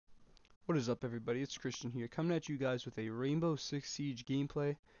What is up, everybody? It's Christian here, coming at you guys with a Rainbow Six Siege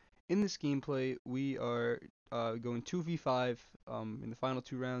gameplay. In this gameplay, we are going 2v5 in the final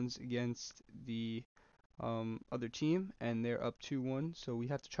two rounds against the other team, and they're up 2-1, so we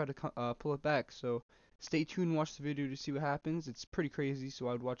have to try to pull it back. So stay tuned and watch the video to see what happens. It's pretty crazy, so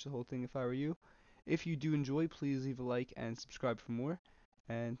I would watch the whole thing if I were you. If you do enjoy, please leave a like and subscribe for more,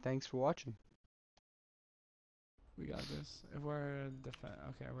 and thanks for watching. We got this. If we're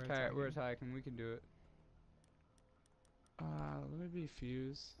okay, we're Okay, attacking. we're attacking. We can do it. Let me be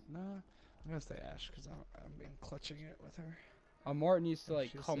Fuse. Nah, I'm gonna stay Ash because I'm been clutching it with her. Martin needs to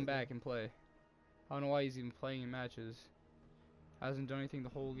She'll come sit back there. and play. I don't know why he's even playing in matches. Hasn't done anything the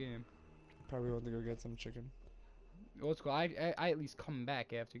whole game. Probably want to go get some chicken. Let's go. I at least come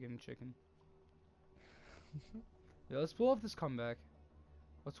back after getting chicken. Yeah, let's pull off this comeback.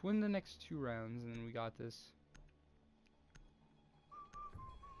 Let's win the next two rounds, and then we got this.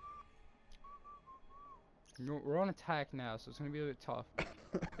 We're on attack now, so it's gonna be a bit tough.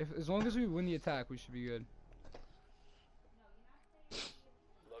 As long as we win the attack, we should be good.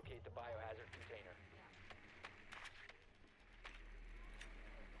 Locate the biohazard container.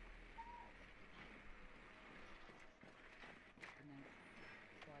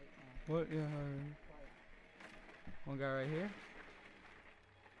 What? Yeah. One guy right here.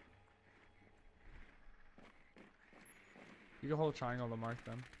 You can hold triangle to mark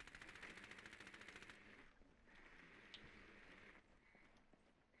them.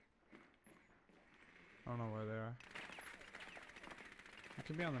 I don't know where they are. It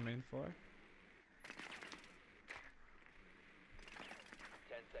could be on the main floor.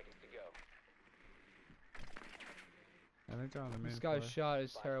 10 seconds to go. I think they're on the main This floor. guy's shot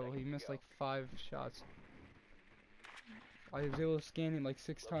is 5 terrible. He seconds to missed go. like 5 shots. I was able to scan him like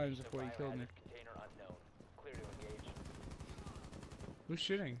 6 times Location of before he killed me. biohazard container unknown. Clear to engage. Who's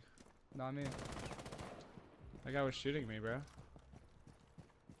shooting? Not me. That guy was shooting me, bro.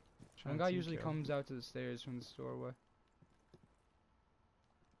 One guy usually comes out to the stairs from the doorway.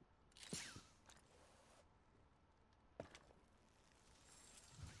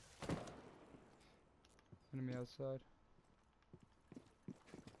 Enemy outside.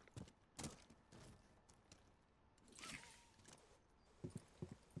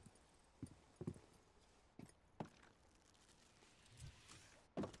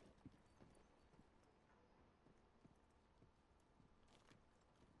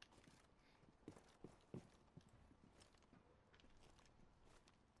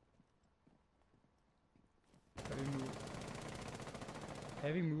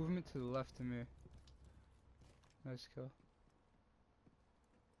 Heavy movement to the left of me. Nice kill.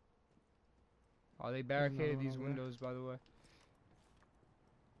 Oh, they barricaded these windows, by the way.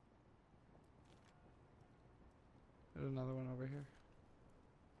 There's another one over here.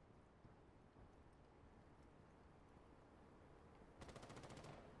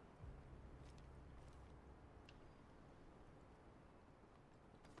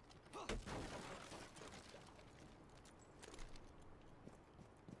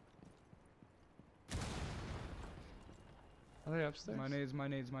 Are they upstairs? My nades, my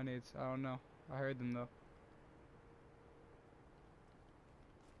nades, my nades. I don't know. I heard them though.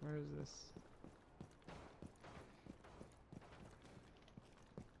 Where is this?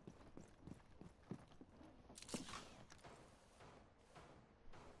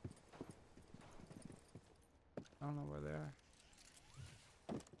 I don't know where they are.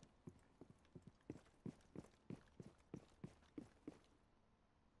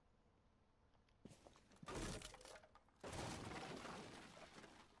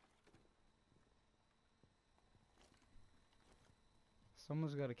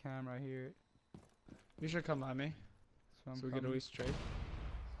 Someone's got a camera here. You should come at me, So I'm so we can coming. always trade.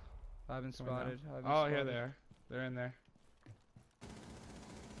 I haven't Coming down. spotted. I haven't Oh, here spotted. they are. They're in there.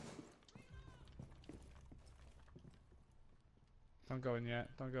 Don't go in yet.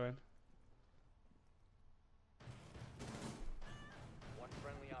 Don't go in. One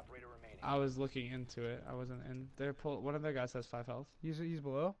friendly operator remaining. I was looking into it. I wasn't in. They're one of their guys has 5 health. He's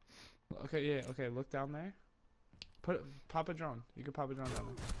below. Okay, yeah. Okay, look down there. Pop a drone. You can pop a drone down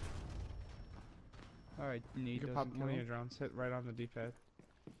there. All right, You need can doesn't pop kill one of him. your drones. Hit right on the D-pad.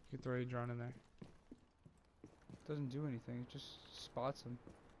 You can throw your drone in there. Doesn't do anything. It just spots him.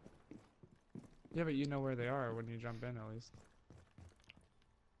 Yeah, but you know where they are when you jump in at least.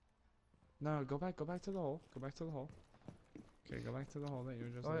 No, go back to the hole. Go back to the hole. Okay, go back to the hole that you were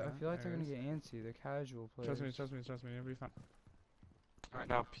just Oh, in. I feel like they're There gonna it get antsy. They're casual is. players. Trust me, you'll be fine. Alright,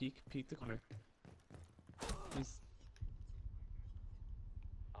 now peek the corner. He's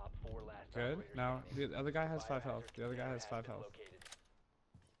Op 4 last good. operator Now, standing. the other guy has 5 health. Biohazard The other guy container has 5 been health. located.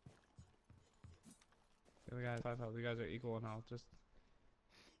 The other guy has 5 health. You guys are equal in health. Just.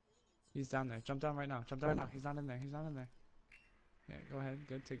 He's down there. Jump down right now. Jump down right now. He's not in there. He's not in there. Yeah, go ahead.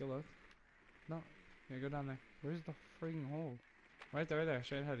 Good. Take a look. No. Yeah, go down there. Where's the friggin' hole? Right there, right there.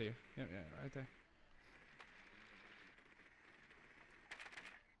 Straight ahead of you. Yep, yeah, right there.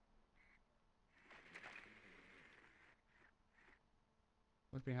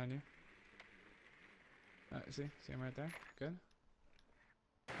 Look behind you. See? See him right there? Good.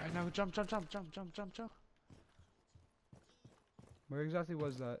 Alright, now jump, jump, jump, jump, jump, jump, jump. Where exactly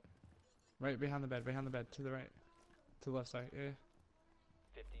was that? Right behind the bed, to the right. To the left side, yeah.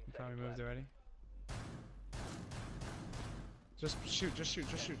 15 You probably seconds moved left. already. Just shoot, just shoot,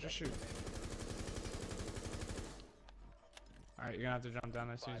 just shoot, just shoot. Alright, you're gonna have to jump down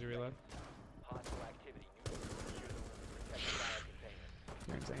as soon as you reload. Hostile activity. Neutral. Secure the room. Protect the biocontainer.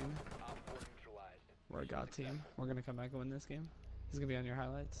 You're insane. Op 4 neutralized. We're a god team. We're gonna come back and win this game. This is gonna be on your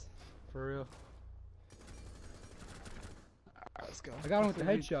highlights. For real. Alright, let's go. I got him with the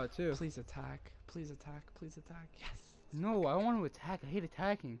Please- headshot too. Please attack. Please attack. Please attack. Yes. No, I don't want to attack. I hate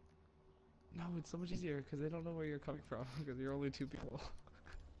attacking. No, it's so much easier because they don't know where you're coming from because you're only 2 people.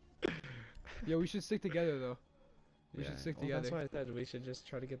 Yeah, we should stick together though. We should stick That's together. why I said we should just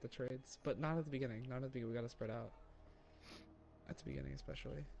try to get the trades, but not at the beginning. Not at the beginning. We gotta spread out. At the beginning,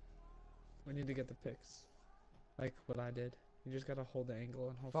 especially. We need to get the picks, like what I did. You just gotta hold the angle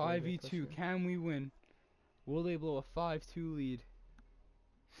and hopefully. 5v2. Can we win? Will they blow a 5-2 lead?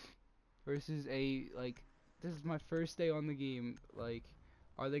 Versus a this is my first day on the game. Like,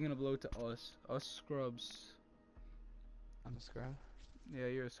 are they gonna blow to us? Us scrubs. I'm a scrub. Yeah,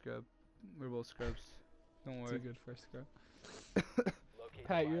 you're a scrub. We're both scrubs. Don't Too worry. good for a scrub. Locate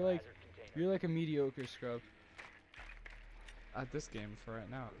Pat, the you're like biohazard container. you're like a mediocre scrub. At this game, for right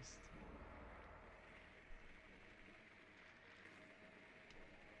now, at least.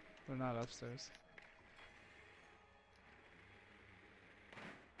 They're not upstairs.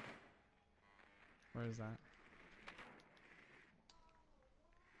 Where is that?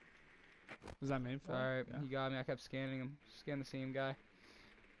 Is that main floor? Alright, Yeah. he got me. I kept scanning him. Scan the same guy.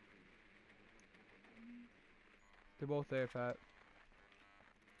 They're both there, Pat.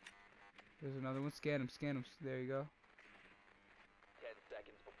 There's another one. Scan him. Scan him. There you go. 10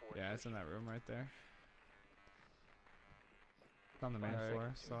 seconds before Yeah, it's in that room right there. It's on the main Alright.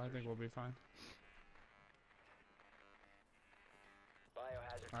 floor, so I think we'll be fine.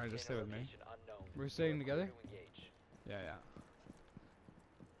 Biohazard Alright, just stay container with me. location unknown. We're staying You are clear together? to engage. Yeah, yeah.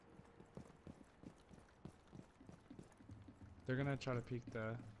 They're gonna try to peek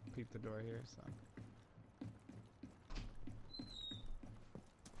the door here, so.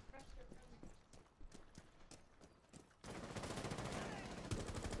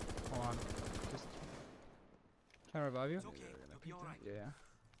 Hold on. Just Can I revive you? It's okay. You'll be alright. yeah.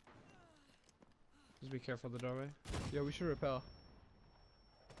 Just be careful of the doorway. Yeah, we should repel.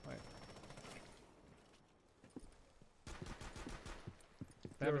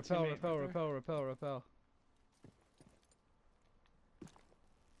 They Yeah, have a repel, teammate repel, right there. repel, repel, repel.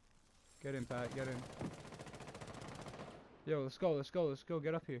 Get in, Pat. Get in. Yo, let's go. Let's go. Let's go.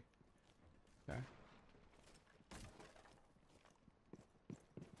 Get up here. Okay.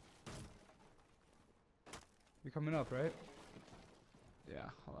 You're coming up, right? Yeah,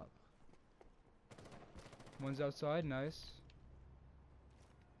 hold up. One's outside. Nice.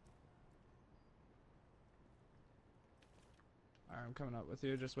 Alright, I'm coming up with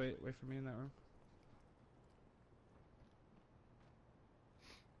you. Just wait for me in that room.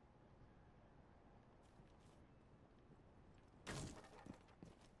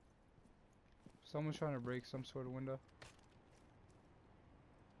 Someone's trying to break some sort of window.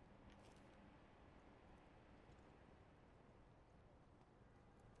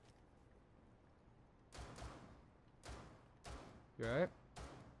 You alright?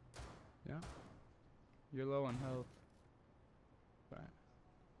 Yeah. You're low on health. Alright.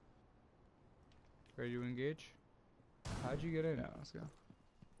 Ready to engage? How'd you get in? Yeah, let's go.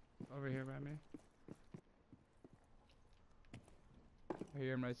 Over here by me. Right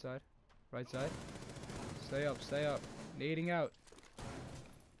here on right side. Right side. Stay up, stay up. Nading out.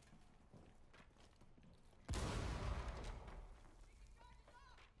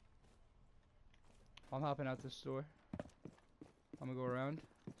 I'm hopping out this door. I'm gonna go around.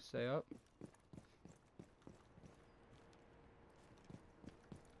 Stay up.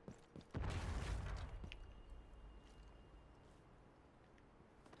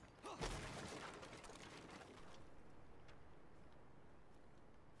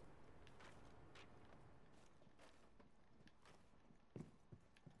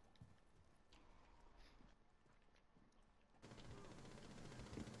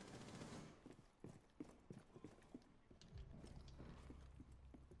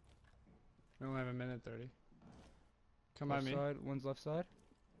 We only have a minute 30. Come by Left me. side, one's left side.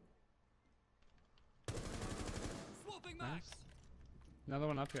 Nice. Another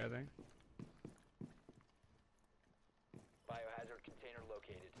one up here, I think. Biohazard container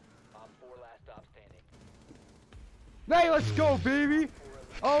located. Op 4 last stop standing. Hey, let's go, baby!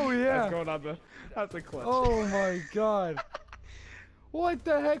 Oh yeah! That's going on the. That's a clutch. Oh my god! What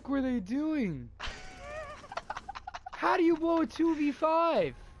the heck were they doing? How do you blow a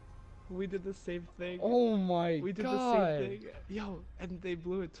 2v5? We did the same thing. Oh my We did god! the same thing. Yo, and they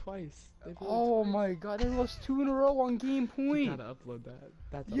blew it twice. They blew Oh it twice. my god, they lost 2 in a row on game You point. gotta upload that.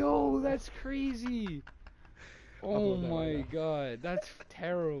 That's Yo, uploadable. that's crazy. Oh Upload that right my now. god, that's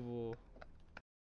terrible.